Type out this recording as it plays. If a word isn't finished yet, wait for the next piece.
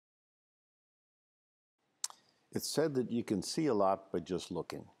It's said that you can see a lot by just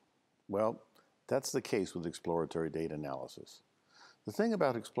looking. Well, that's the case with exploratory data analysis. The thing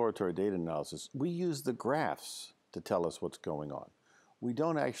about exploratory data analysis, we use the graphs to tell us what's going on. We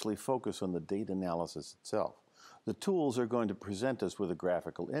don't actually focus on the data analysis itself. The tools are going to present us with a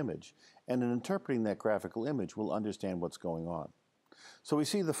graphical image, and in interpreting that graphical image, we'll understand what's going on. So we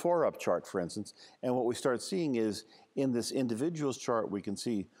see the 4-up chart, for instance, and what we start seeing is in this individual's chart, we can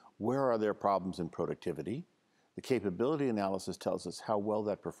see where are there problems in productivity. The capability analysis tells us how well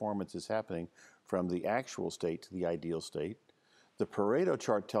that performance is happening from the actual state to the ideal state. The Pareto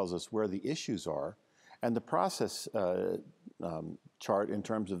chart tells us where the issues are, and the process chart in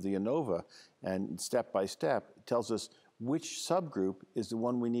terms of the ANOVA and step by step tells us which subgroup is the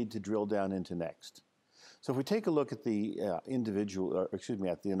one we need to drill down into next. So if we take a look at the at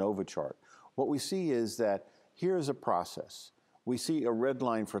the ANOVA chart, what we see is that here is a process. We see a red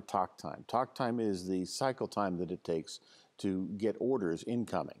line for talk time. Talk time is the cycle time that it takes to get orders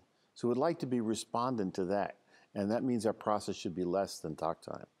incoming. So we'd like to be respondent to that, and that means our process should be less than talk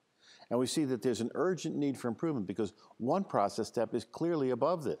time. And we see that there's an urgent need for improvement because one process step is clearly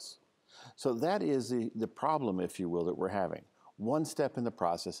above this. So that is the problem, if you will, that we're having. One step in the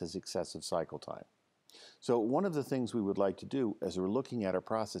process has excessive cycle time. So one of the things we would like to do as we're looking at our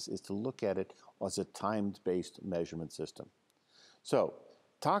process is to look at it as a time-based measurement system. So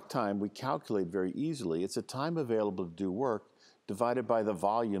talk time we calculate very easily. It's a time available to do work divided by the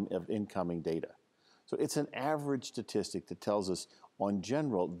volume of incoming data. So it's an average statistic that tells us, on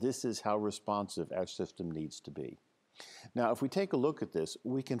general, this is how responsive our system needs to be. Now, if we take a look at this,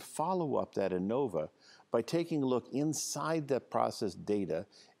 we can follow up that ANOVA by taking a look inside that process data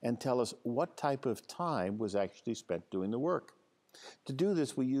and tell us what type of time was actually spent doing the work. To do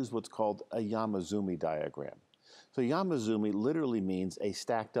this, we use what's called a Yamazumi diagram. So Yamazumi literally means a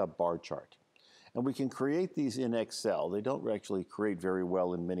stacked up bar chart. And we can create these in Excel. They don't actually create very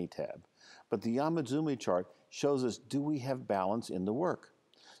well in Minitab. But the Yamazumi chart shows us, do we have balance in the work?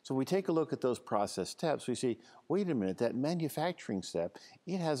 So we take a look at those process steps. We see, wait a minute, that manufacturing step,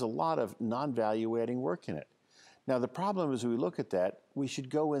 it has a lot of non-value adding work in it. Now the problem is we look at that, we should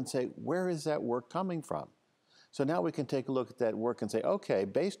go and say, where is that work coming from? So now we can take a look at that work and say, okay,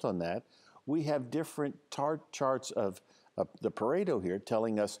 based on that, we have different charts of the Pareto here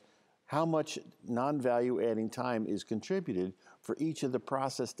telling us how much non-value adding time is contributed for each of the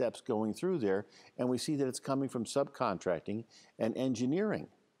process steps going through there, and we see that it's coming from subcontracting and engineering.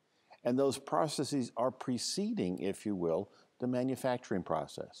 And those processes are preceding, if you will, the manufacturing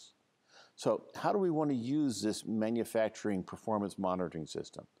process. So how do we want to use this manufacturing performance monitoring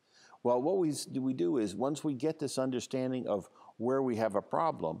system? Well, what we do is once we get this understanding of where we have a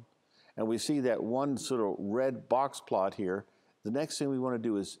problem, and we see that one sort of red box plot here, the next thing we want to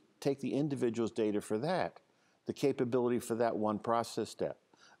do is take the individual's data for that, the capability for that one process step,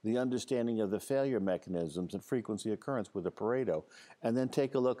 the understanding of the failure mechanisms and frequency occurrence with the Pareto, and then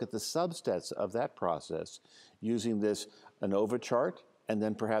take a look at the subsets of that process using this ANOVA chart and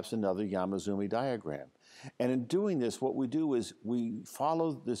then perhaps another Yamazumi diagram. And in doing this, what we do is we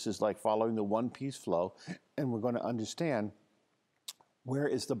follow, this is like following the one-piece flow, and we're going to understand where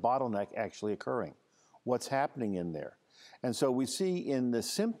is the bottleneck actually occurring, what's happening in there. And so we see in the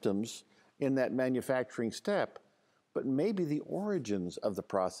symptoms in that manufacturing step, but maybe the origins of the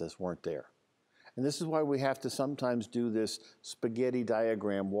process weren't there. And this is why we have to sometimes do this spaghetti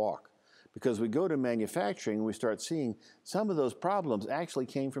diagram walk. Because we go to manufacturing and we start seeing some of those problems actually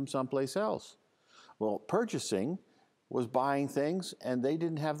came from someplace else. Well, purchasing was buying things and they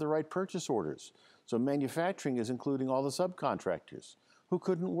didn't have the right purchase orders. So manufacturing is including all the subcontractors who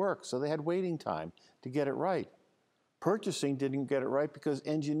couldn't work, so they had waiting time to get it right. Purchasing didn't get it right because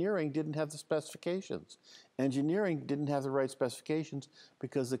engineering didn't have the specifications. Engineering didn't have the right specifications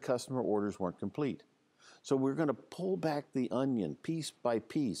because the customer orders weren't complete. So we're going to pull back the onion piece by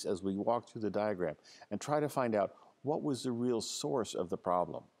piece as we walk through the diagram and try to find out what was the real source of the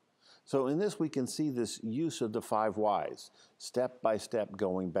problem. So in this we can see this use of the 5 whys, step by step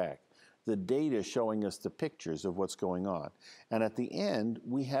going back. The data showing us the pictures of what's going on. And at the end,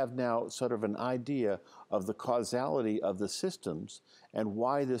 we have now sort of an idea of the causality of the systems and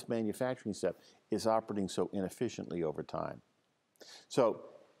why this manufacturing step is operating so inefficiently over time. So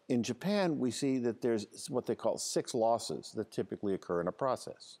in Japan, we see that there's what they call 6 losses that typically occur in a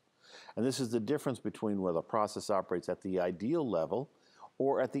process. And this is the difference between whether a process operates at the ideal level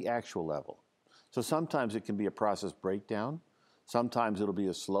or at the actual level. So sometimes it can be a process breakdown. Sometimes it'll be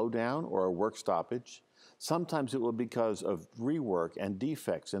a slowdown or a work stoppage. Sometimes it will be because of rework and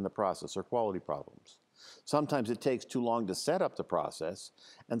defects in the process or quality problems. Sometimes it takes too long to set up the process,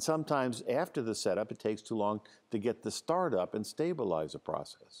 and sometimes after the setup, it takes too long to get the startup and stabilize the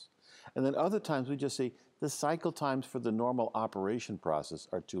process. And then other times we just see the cycle times for the normal operation process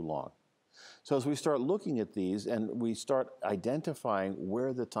are too long. So as we start looking at these and we start identifying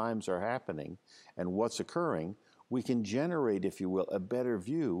where the times are happening and what's occurring, we can generate, if you will, a better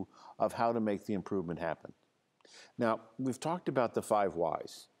view of how to make the improvement happen. Now, we've talked about the 5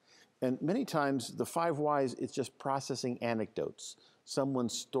 whys. And many times the 5 whys, it's just processing anecdotes,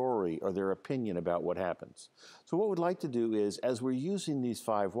 someone's story or their opinion about what happens. So what we'd like to do is, as we're using these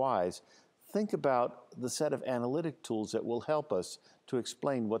 5 whys, think about the set of analytic tools that will help us to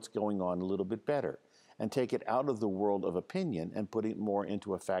explain what's going on a little bit better and take it out of the world of opinion and put it more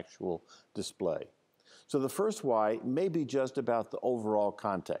into a factual display. So the first why may be just about the overall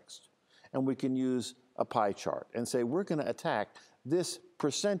context. And we can use a pie chart and say, we're going to attack this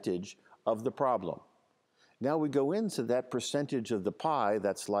percentage of the problem. Now we go into that percentage of the pie,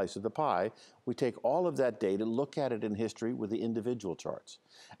 that slice of the pie, we take all of that data, look at it in history with the individual charts.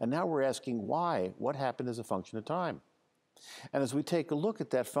 And now we're asking why, what happened as a function of time? And as we take a look at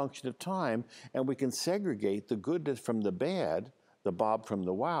that function of time and we can segregate the good from the bad, the Bob from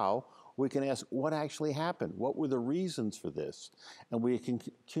the wow, we can ask what actually happened? What were the reasons for this? And we can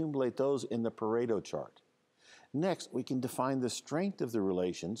accumulate those in the Pareto chart. Next, we can define the strength of the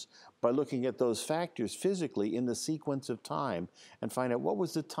relations by looking at those factors physically in the sequence of time and find out what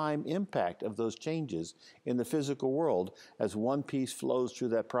was the time impact of those changes in the physical world as one piece flows through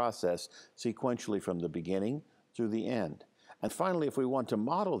that process sequentially from the beginning through the end. And finally, if we want to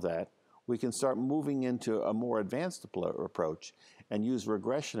model that, we can start moving into a more advanced approach and use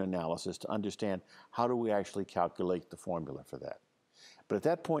regression analysis to understand how do we actually calculate the formula for that. But at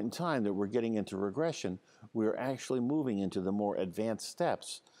that point in time that we're getting into regression, we're actually moving into the more advanced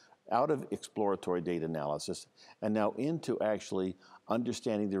steps out of exploratory data analysis and now into actually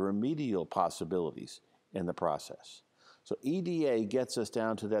understanding the remedial possibilities in the process. So EDA gets us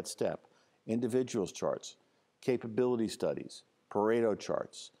down to that step: individuals charts, capability studies, Pareto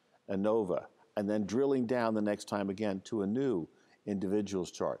charts, ANOVA, and then drilling down the next time again to a new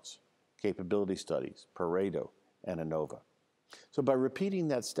individuals charts, capability studies, Pareto, and ANOVA. So by repeating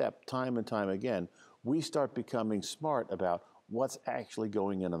that step time and time again, we start becoming smart about what's actually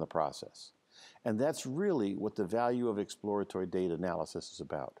going in the process. And that's really what the value of exploratory data analysis is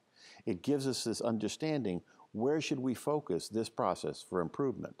about. It gives us this understanding, where should we focus this process for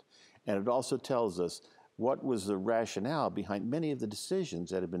improvement? And it also tells us what was the rationale behind many of the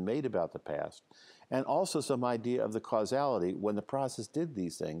decisions that have been made about the past, and also some idea of the causality when the process did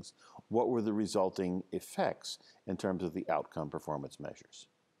these things, what were the resulting effects in terms of the outcome performance measures.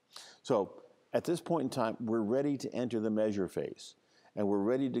 So at this point in time, we're ready to enter the measure phase, and we're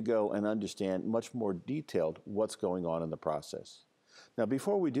ready to go and understand much more detailed what's going on in the process. Now,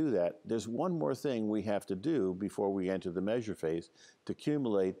 before we do that, there's one more thing we have to do before we enter the measure phase to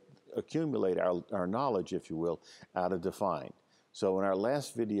accumulate our knowledge, if you will, out of define. So in our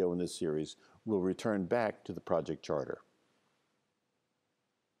last video in this series, we'll return back to the project charter.